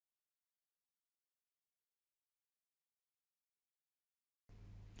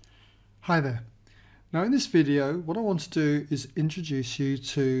Hi there. Now in this video what I want to do is introduce you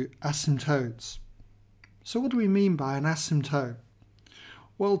to asymptotes. So what do we mean by an asymptote?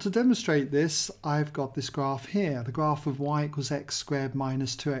 Well, to demonstrate this I've got this graph here, the graph of y equals x squared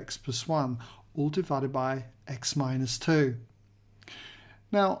minus 2x plus 1 all divided by x minus 2.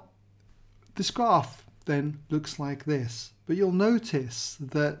 Now this graph then looks like this, but you'll notice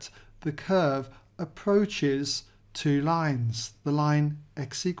that the curve approaches two lines, the line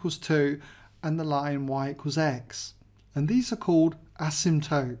x equals 2 and the line y equals x, and these are called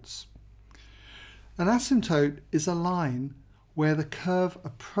asymptotes. An asymptote is a line where the curve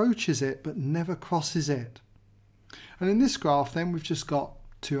approaches it but never crosses it. And in this graph then we've just got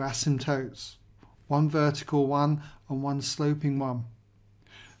two asymptotes, one vertical one and one sloping one.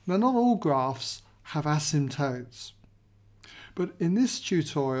 Now not all graphs have asymptotes, but in this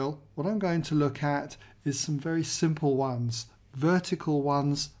tutorial what I'm going to look at is some very simple ones, vertical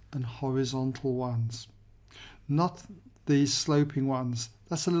ones and horizontal ones, not these sloping ones.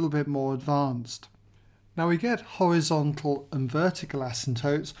 That's a little bit more advanced. Now we get horizontal and vertical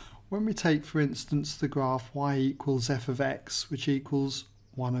asymptotes when we take, for instance, the graph y equals f of x, which equals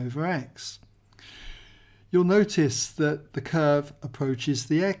 1 over x. You'll notice that the curve approaches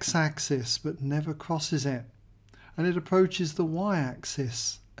the x-axis but never crosses it, and it approaches the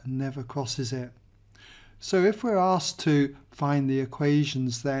y-axis and never crosses it. So if we're asked to find the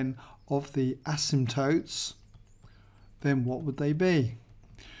equations then of the asymptotes, then what would they be?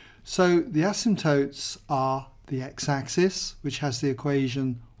 So the asymptotes are the x-axis, which has the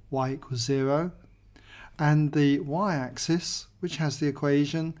equation y equals 0, and the y-axis, which has the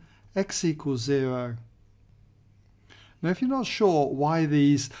equation x equals 0. Now if you're not sure why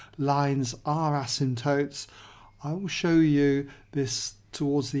these lines are asymptotes, I will show you this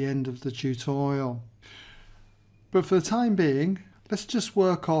towards the end of the tutorial. But for the time being, let's just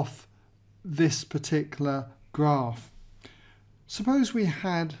work off this particular graph. Suppose we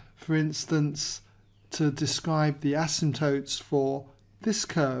had, for instance, to describe the asymptotes for this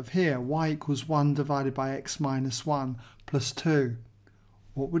curve here, y equals 1 divided by x minus 1 plus 2.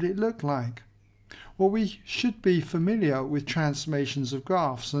 What would it look like? Well, we should be familiar with transformations of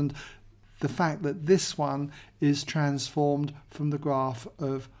graphs and the fact that this one is transformed from the graph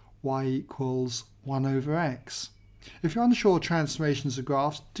of y equals 1 over x. If you're unsure of transformations of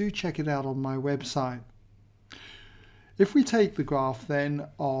graphs, do check it out on my website. If we take the graph then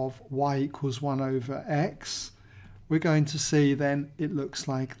of y equals 1 over x, we're going to see then it looks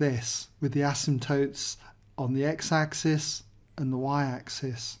like this, with the asymptotes on the x-axis and the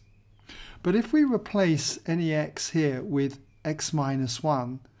y-axis. But if we replace any x here with x minus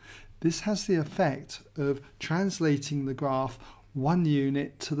 1, this has the effect of translating the graph 1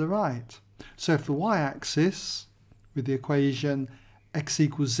 unit to the right. So if the y-axis with the equation x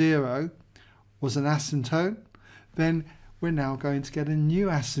equals 0 was an asymptote, then we're now going to get a new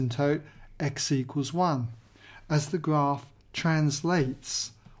asymptote x equals 1 as the graph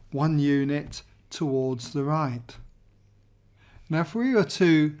translates 1 unit towards the right. Now if we were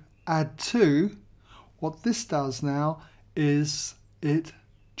to add 2, what this does now is it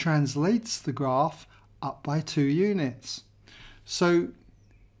translates the graph up by 2 units. So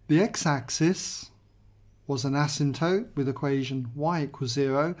the x-axis was an asymptote with equation y equals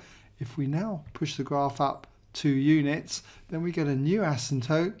 0. If we now push the graph up 2 units, then we get a new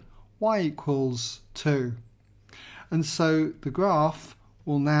asymptote, y equals 2. And so the graph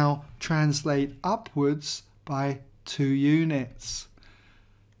will now translate upwards by 2 units.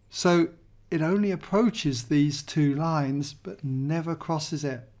 So it only approaches these two lines but never crosses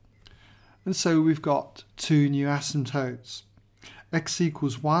it. And so we've got two new asymptotes, x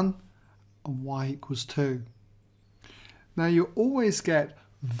equals 1 and y equals 2. Now you always get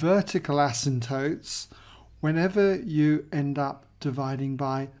vertical asymptotes whenever you end up dividing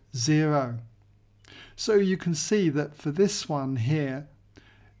by 0. So you can see that for this one here,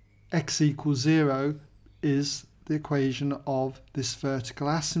 x equals 0 is the equation of this vertical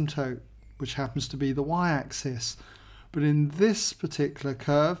asymptote, which happens to be the y-axis. But in this particular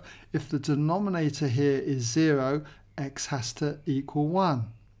curve, if the denominator here is 0, x has to equal 1.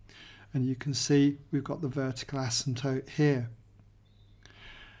 And you can see we've got the vertical asymptote here.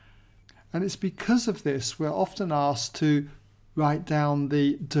 And it's because of this we're often asked to write down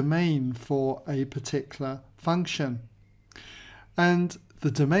the domain for a particular function. And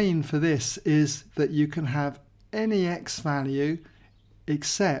the domain for this is that you can have any x value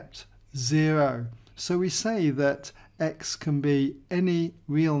except 0. So we say that x can be any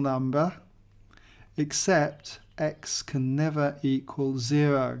real number except x can never equal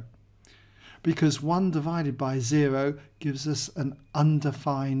 0. because 1 divided by 0 gives us an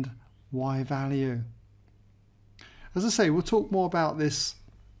undefined y value. As I say, we'll talk more about this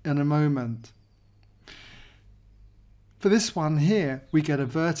in a moment. For this one here, we get a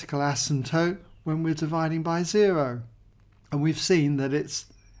vertical asymptote when we're dividing by 0. And we've seen that it's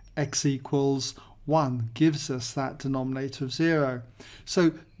x equals 1 gives us that denominator of 0.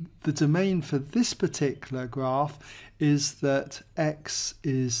 So the domain for this particular graph is that x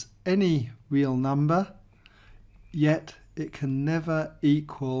is any real number, yet it can never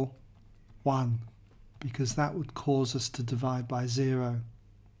equal 1, because that would cause us to divide by 0.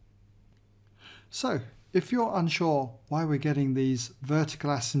 So if you're unsure why we're getting these vertical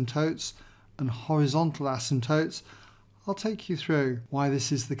asymptotes and horizontal asymptotes, I'll take you through why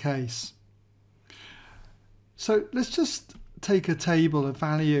this is the case. So let's just take a table of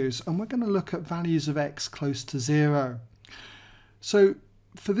values, and we're going to look at values of x close to 0. So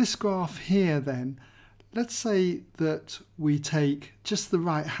for this graph here then, let's say that we take just the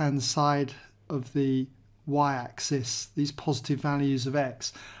right hand side of the y-axis, these positive values of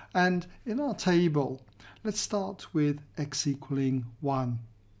x, and in our table let's start with x equaling 1.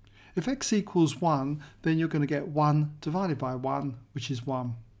 If x equals 1, then you're going to get 1 divided by 1, which is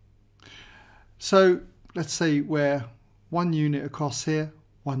 1. So let's say we're 1 unit across here,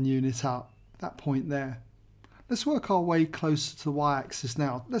 1 unit up, that point there. Let's work our way closer to the y-axis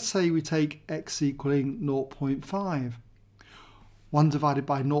now. Let's say we take x equaling 0.5. 1 divided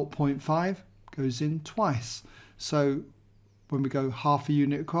by 0.5 goes in twice. So when we go half a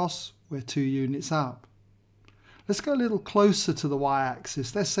unit across, we're 2 units up. Let's go a little closer to the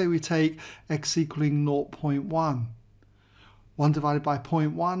y-axis. Let's say we take x equaling 0.1. 1 divided by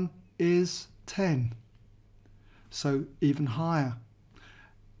 0.1 is 10. So even higher.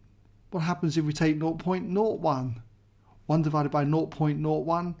 What happens if we take 0.01? 1 divided by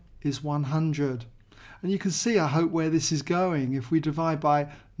 0.01 is 100. And you can see, I hope, where this is going. If we divide by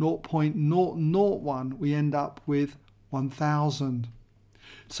 0.001, we end up with 1000.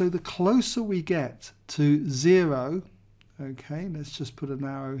 So the closer we get to 0, okay, let's just put an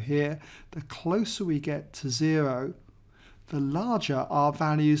arrow here. The closer we get to 0, the larger our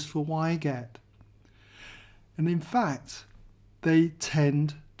values for y get. And in fact, they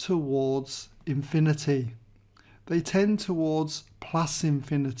tend towards infinity. They tend towards plus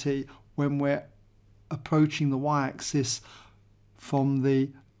infinity when we're approaching the y-axis from the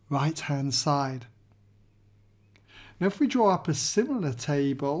right-hand side. Now if we draw up a similar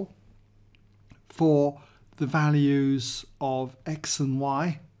table for the values of x and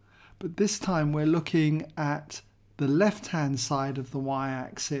y, but this time we're looking at the left-hand side of the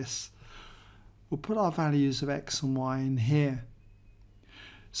y-axis, we'll put our values of x and y in here.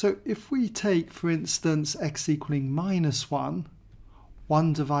 So if we take, for instance, x equaling -1,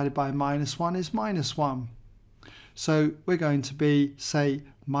 1 divided by -1 is -1. So we're going to be, say,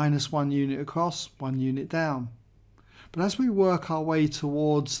 -1 unit across, 1 unit down. But as we work our way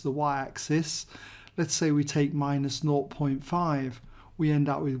towards the y-axis, let's say we take -0.5, we end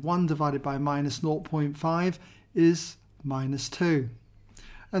up with 1 divided by -0.5 is -2.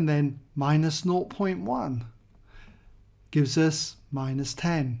 And then -0.1 gives us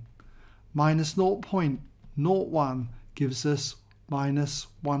 -10. -0.01 gives us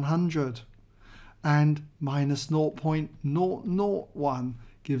 -100. And -0.001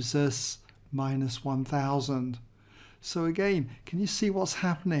 gives us -1000. So again, can you see what's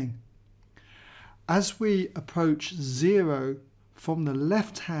happening? As we approach 0 from the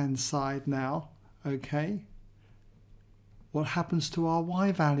left-hand side now, okay, what happens to our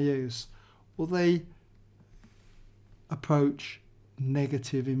y values? Well, they approach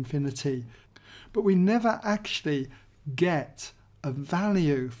negative infinity. But we never actually get a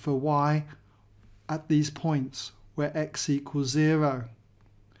value for y at these points where x equals 0.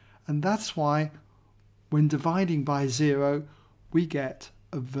 And that's why when dividing by 0, we get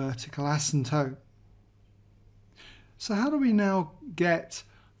a vertical asymptote. So how do we now get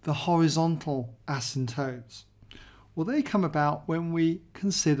the horizontal asymptotes? Well, they come about when we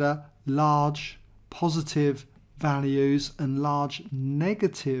consider large positive values and large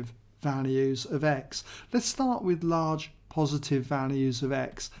negative values of x. Let's start with large positive values of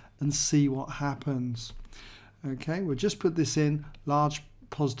x and see what happens. Okay, we'll just put this in, large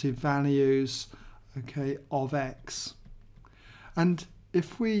positive values, okay, of x. And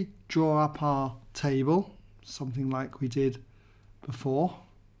if we draw up our table, something like we did before,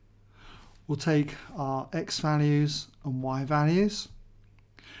 we'll take our x values and y values.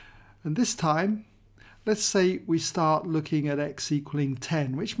 And this time, let's say we start looking at x equaling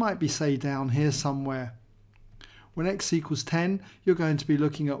 10, which might be, say, down here somewhere. When x equals 10, you're going to be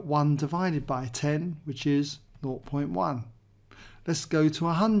looking at 1 divided by 10, which is 0.1. Let's go to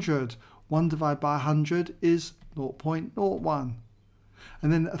 100. 1 divided by 100 is 0.01.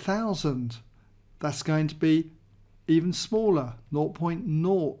 And then 1000, that's going to be even smaller,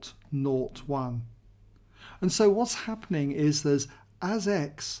 0.001. And so what's happening is as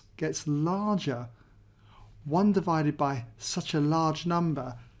x gets larger, 1 divided by such a large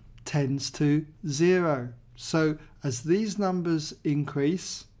number tends to 0. So as these numbers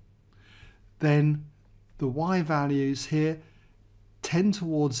increase, then the y values here tend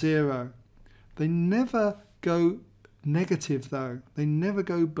towards 0. They never go negative though. They never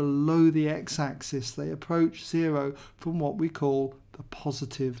go below the x-axis. They approach 0 from what we call the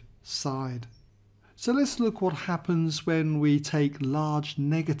positive side. So let's look what happens when we take large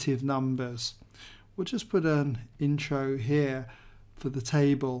negative numbers. We'll just put an intro here for the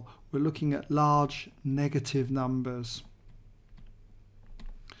table. We're looking at large negative numbers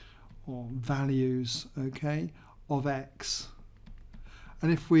or values, okay, of x.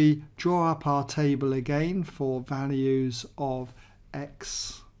 And if we draw up our table again for values of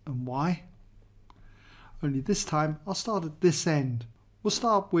x and y, only this time I'll start at this end. We'll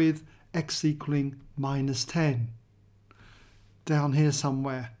start with x equaling minus 10 down here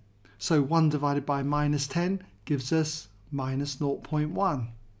somewhere. So 1 divided by minus 10 gives us minus 0.1.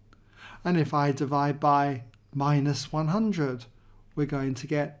 And if I divide by minus 100, we're going to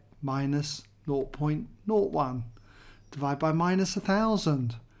get minus 0.01. Divide by minus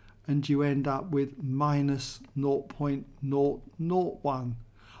 1000 and you end up with minus 0.001.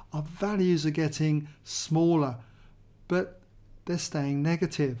 Our values are getting smaller, but they're staying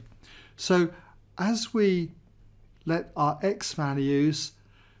negative. So as we let our x values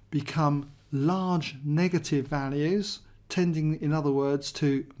become large negative values, tending in other words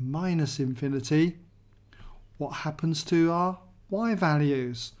to minus infinity, what happens to our y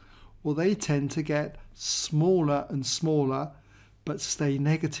values? Well, they tend to get smaller and smaller, but stay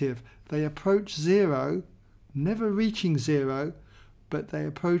negative. They approach 0, never reaching 0, but they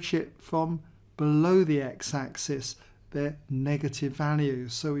approach it from below the x-axis. They're negative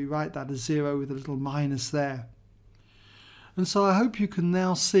values. So we write that as 0 with a little minus there. And so I hope you can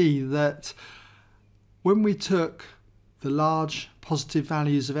now see that when we took the large positive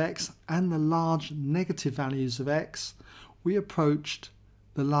values of x and the large negative values of x, we approached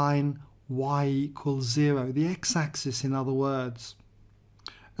the line y equals 0, the x-axis in other words.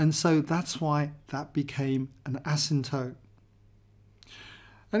 And so that's why that became an asymptote.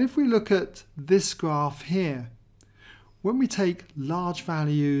 And if we look at this graph here, when we take large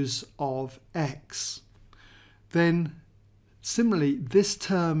values of x, then similarly this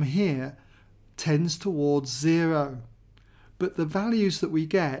term here tends towards 0. But the values that we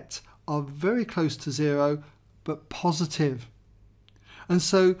get are very close to 0, but positive. And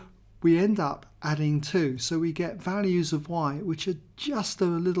so we end up adding 2. So we get values of y which are just a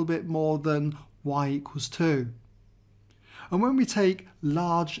little bit more than y equals 2. And when we take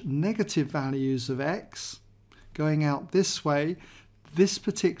large negative values of x, going out this way, this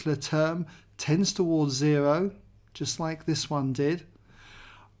particular term tends towards 0, just like this one did,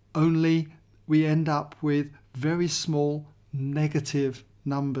 only we end up with very small negative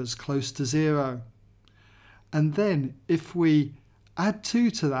numbers close to 0. And then if we add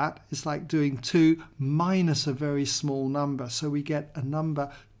 2 to that, it's like doing 2 minus a very small number. So we get a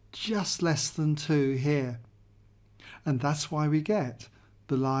number just less than 2 here. And that's why we get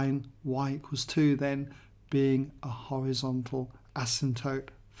the line y equals 2 then being a horizontal asymptote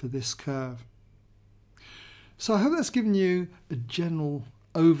for this curve. So I hope that's given you a general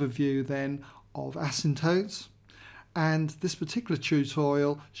overview then of asymptotes. And this particular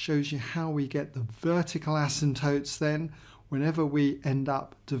tutorial shows you how we get the vertical asymptotes then whenever we end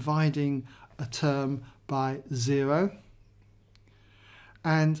up dividing a term by 0.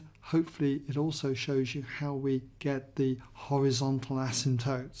 And hopefully it also shows you how we get the horizontal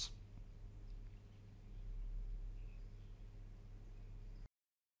asymptotes.